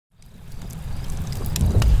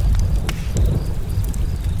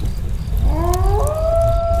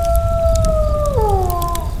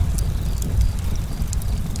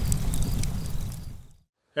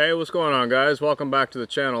Hey, what's going on, guys? Welcome back to the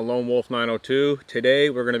channel, Lone Wolf 902. Today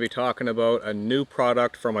we're going to be talking about a new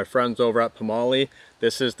product from my friends over at Pomoly.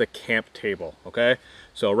 This is the camp table, okay?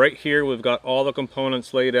 So right here we've got all the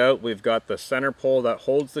components laid out. We've got the center pole that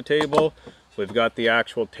holds the table. We've got the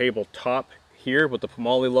actual table top here with the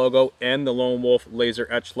Pomoly logo and the Lone Wolf laser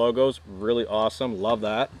etched logos. Really awesome, love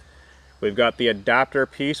that. We've got the adapter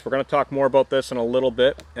piece. We're going to talk more about this in a little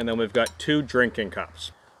bit. And then we've got two drinking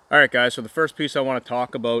cups. All right, guys, so the first piece I want to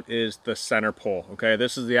talk about is the center pole, okay?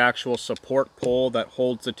 This is the actual support pole that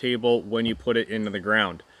holds the table when you put it into the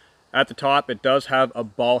ground. At the top, it does have a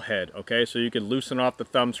ball head, okay? So you could loosen off the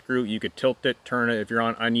thumb screw, you could tilt it, turn it if you're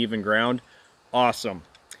on uneven ground. Awesome.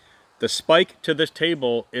 The spike to this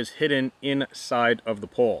table is hidden inside of the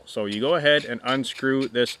pole. So you go ahead and unscrew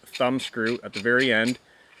this thumb screw at the very end,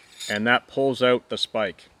 and that pulls out the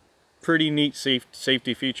spike. Pretty neat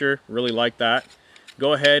safety feature, really like that.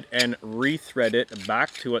 Go ahead and rethread it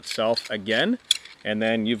back to itself again, and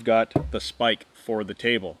then you've got the spike for the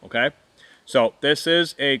table, okay? So this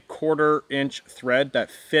is a 1/4 inch thread that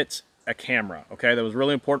fits a camera, okay? That was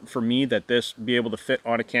really important for me that this be able to fit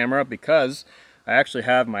on a camera because I actually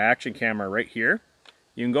have my action camera right here.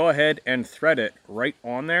 You can go ahead and thread it right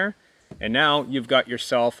on there, and now you've got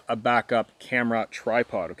yourself a backup camera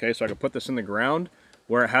tripod, okay? So I can put this in the ground.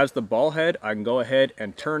 Where it has the ball head, I can go ahead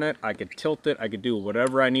and turn it, I could tilt it, I could do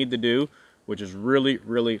whatever I need to do, which is really,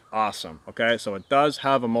 really awesome, okay? So it does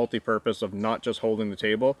have a multi-purpose of not just holding the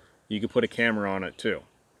table, you can put a camera on it too.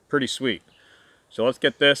 Pretty sweet. So let's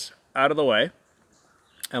get this out of the way,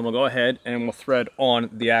 and we'll go ahead and we'll thread on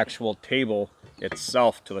the actual table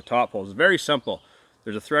itself to the top hole. It's very simple.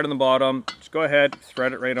 There's a thread on the bottom, just go ahead,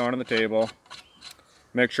 thread it right onto the table.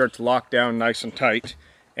 Make sure it's locked down nice and tight.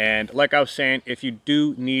 And like I was saying, if you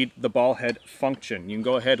do need the ball head function, you can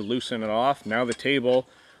go ahead and loosen it off. Now the table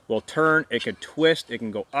will turn, it can twist, it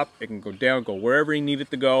can go up, it can go down, go wherever you need it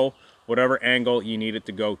to go, whatever angle you need it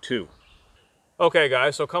to go to. Okay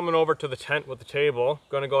guys, so coming over to the tent with the table,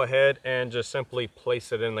 going to go ahead and just simply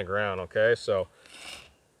place it in the ground, okay? So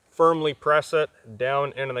firmly press it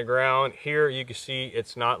down into the ground. Here you can see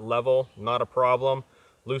it's not level, not a problem.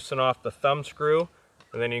 Loosen off the thumb screw,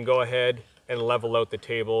 and then you can go ahead and level out the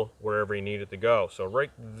table wherever you need it to go. So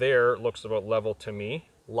right there looks about level to me.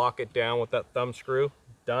 Lock it down with that thumb screw,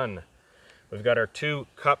 done. We've got our two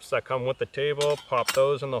cups that come with the table, pop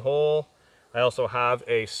those in the hole. I also have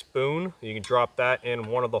a spoon, you can drop that in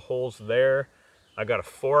one of the holes there. I've got a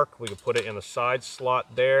fork, we can put it in the side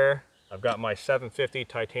slot there. I've got my 750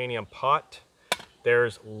 titanium pot.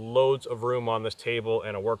 There's loads of room on this table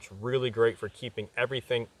and it works really great for keeping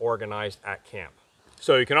everything organized at camp.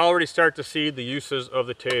 So you can already start to see the uses of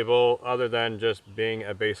the table other than just being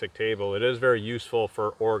a basic table. It is very useful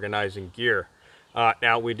for organizing gear.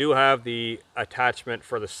 Now we do have the attachment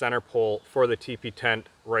for the center pole for the teepee tent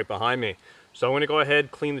right behind me. So I'm going to go ahead,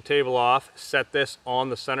 clean the table off, set this on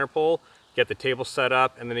the center pole, get the table set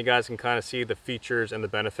up, and then you guys can kind of see the features and the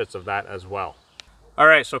benefits of that as well. All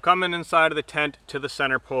right, so coming inside of the tent to the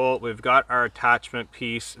center pole, we've got our attachment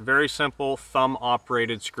piece. Very simple thumb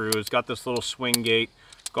operated screws. Got this little swing gate.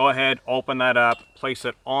 Go ahead, open that up, place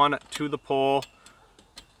it on to the pole,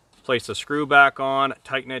 place the screw back on,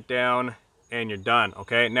 tighten it down, and you're done,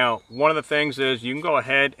 okay? Now, one of the things is you can go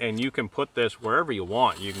ahead and you can put this wherever you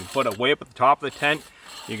want. You can put it way up at the top of the tent.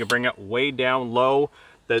 You can bring it way down low.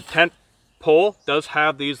 The tent pole does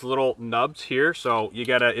have these little nubs here, so you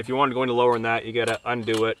gotta, if you want to go any lower than that, you gotta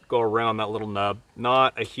undo it, go around that little nub.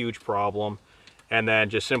 Not a huge problem. And then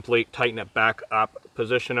just simply tighten it back up,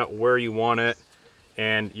 position it where you want it,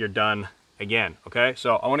 and you're done again, okay?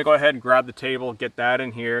 So I want to go ahead and grab the table, get that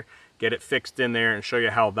in here, get it fixed in there, and show you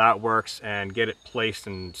how that works, and get it placed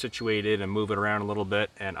and situated and move it around a little bit.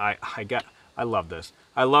 And I love this.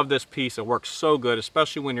 I love this piece. It works so good,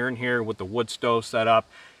 especially when you're in here with the wood stove set up.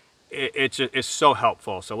 It's so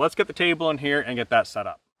helpful. So let's get the table in here and get that set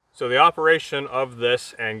up. So the operation of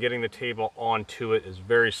this and getting the table onto it is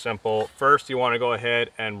very simple. First, you want to go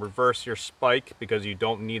ahead and reverse your spike because you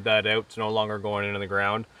don't need that out. It's no longer going into the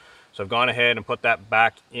ground. So I've gone ahead and put that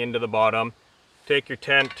back into the bottom. Take your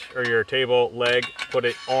tent or your table leg, put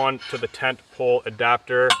it on to the tent pole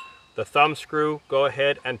adapter. The thumb screw, go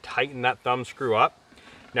ahead and tighten that thumb screw up.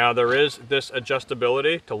 Now there is this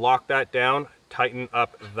adjustability to lock that down. Tighten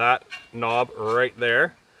up that knob right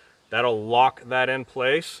there. That'll lock that in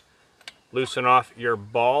place. Loosen off your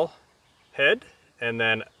ball head and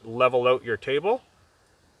then level out your table.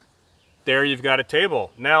 There you've got a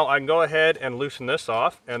table. Now I can go ahead and loosen this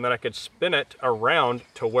off, and then I could spin it around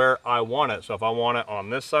to where I want it. So if I want it on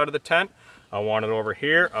this side of the tent, I want it over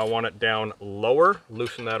here, I want it down lower,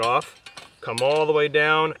 loosen that off, come all the way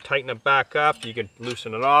down, tighten it back up. You can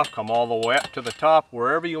loosen it off, come all the way up to the top.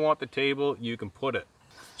 Wherever you want the table, you can put it.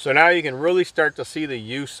 So now you can really start to see the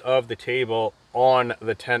use of the table on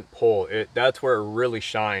the tent pole. That's where it really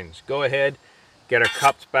shines. Go ahead, get our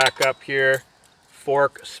cups back up here.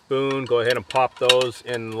 Fork, spoon, go ahead and pop those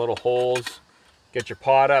in little holes. Get your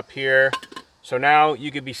pot up here. So now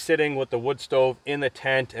you could be sitting with the wood stove in the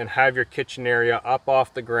tent and have your kitchen area up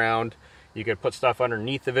off the ground. You could put stuff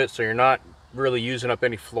underneath of it so you're not really using up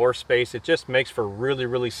any floor space. It just makes for really,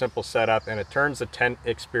 really simple setup, and it turns the tent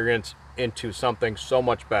experience into something so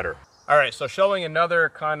much better. All right, so showing another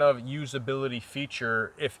kind of usability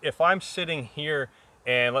feature. If I'm sitting here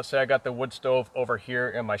and let's say I got the wood stove over here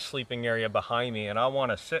in my sleeping area behind me, and I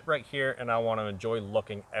want to sit right here and I want to enjoy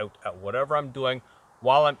looking out at whatever I'm doing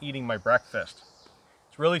while I'm eating my breakfast.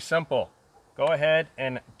 It's really simple. Go ahead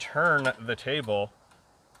and turn the table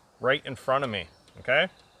right in front of me, okay?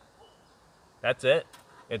 That's it.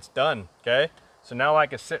 It's done, okay? So now I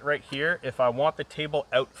can sit right here. If I want the table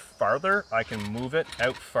out farther, I can move it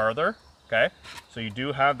out farther, okay? So you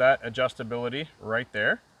do have that adjustability right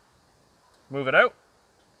there. Move it out,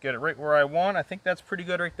 get it right where I want. I think that's pretty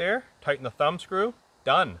good right there. Tighten the thumb screw,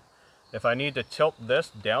 done. If I need to tilt this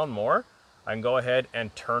down more, I can go ahead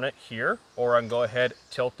and turn it here, or I can go ahead,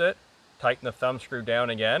 tilt it, tighten the thumb screw down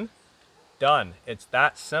again, done. It's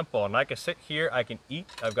that simple. And I can sit here, I can eat.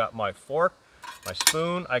 I've got my fork, my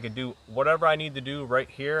spoon. I can do whatever I need to do right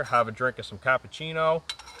here, have a drink of some cappuccino,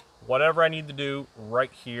 whatever I need to do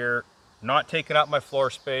right here, not taking up my floor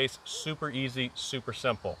space. Super easy, super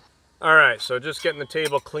simple. All right, so just getting the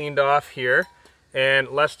table cleaned off here. And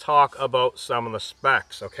let's talk about some of the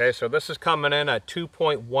specs, okay? So this is coming in at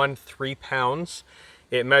 2.13 pounds.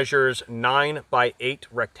 It measures 9 by 8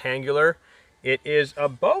 rectangular. It is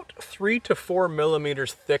about 3 to 4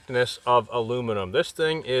 millimeters thickness of aluminum. This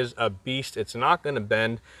thing is a beast. It's not gonna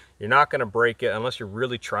bend. You're not gonna break it unless you're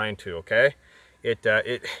really trying to, okay? It's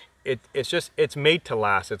made to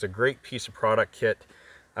last. It's a great piece of product kit.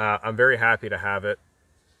 I'm very happy to have it.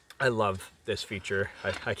 I love this feature.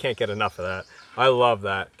 I can't get enough of that. I love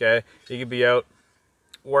that, okay? You could be out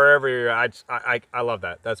wherever you're at. I love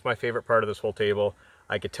that. That's my favorite part of this whole table.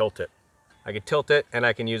 I could tilt it. I could tilt it and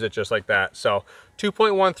I can use it just like that. So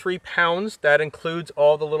 2.13 pounds, that includes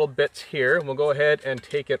all the little bits here. We'll go ahead and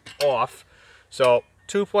take it off. So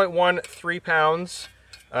 2.13 pounds,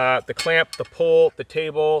 the clamp, the pole, the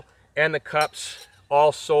table, and the cups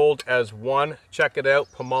all sold as one. Check it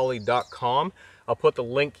out, pomoly.com. I'll put the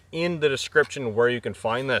link in the description where you can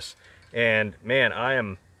find this. And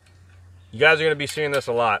man, you guys are gonna be seeing this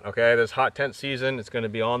a lot, okay? This hot tent season, it's gonna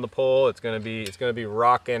be on the pole, it's gonna be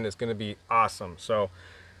rocking, it's gonna be awesome. So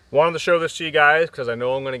wanted to show this to you guys because I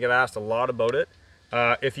know I'm gonna get asked a lot about it.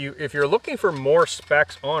 If you're looking for more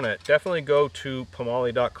specs on it, definitely go to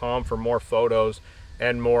pomoly.com for more photos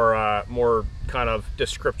and more kind of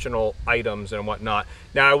descriptional items and whatnot.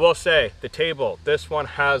 Now I will say, the table, this one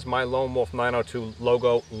has my Lone Wolf 902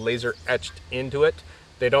 logo laser etched into it.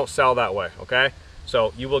 They don't sell that way, okay?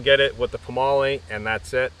 So you will get it with the Pomoly, and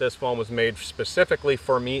that's it. This one was made specifically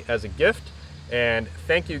for me as a gift, and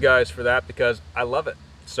thank you guys for that because I love it.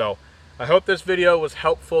 So I hope this video was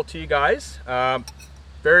helpful to you guys.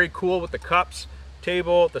 Very cool with the cups,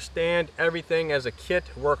 table, the stand, everything as a kit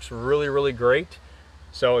works really, really great.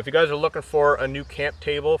 So if you guys are looking for a new camp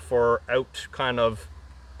table for out kind of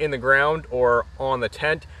in the ground or on the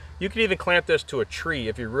tent, you can even clamp this to a tree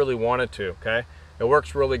if you really wanted to, okay? It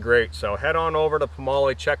works really great. So head on over to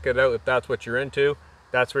Pomoly, check it out if that's what you're into.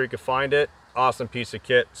 That's where you can find it. Awesome piece of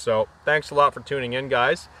kit. So thanks a lot for tuning in,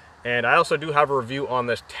 guys. And I also do have a review on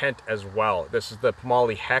this tent as well. This is the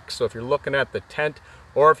Pomoly Hex. So if you're looking at the tent,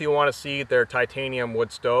 or if you want to see their titanium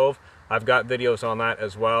wood stove, I've got videos on that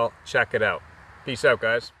as well. Check it out. Peace out,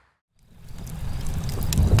 guys.